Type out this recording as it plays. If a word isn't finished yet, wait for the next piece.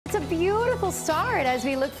It's a beautiful start as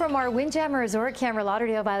we look from our Windjammer Resort camera,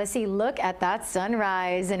 Lauderdale by the Sea. Look at that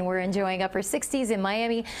sunrise, and we're enjoying upper 60s in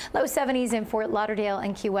Miami, low 70s in Fort Lauderdale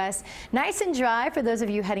and Key West. Nice and dry for those of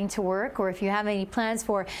you heading to work, or if you have any plans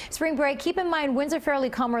for spring break. Keep in mind winds are fairly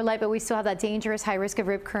calm or light, but we still have that dangerous high risk of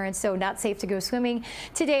rip currents, so not safe to go swimming.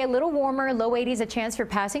 Today a little warmer, low 80s, a chance for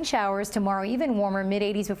passing showers. Tomorrow even warmer, mid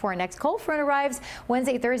 80s before our next cold front arrives.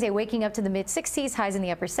 Wednesday, Thursday waking up to the mid 60s, highs in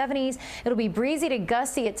the upper 70s. It'll be breezy to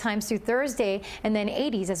gusty at times through Thursday, and then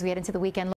 80s as we head into the weekend.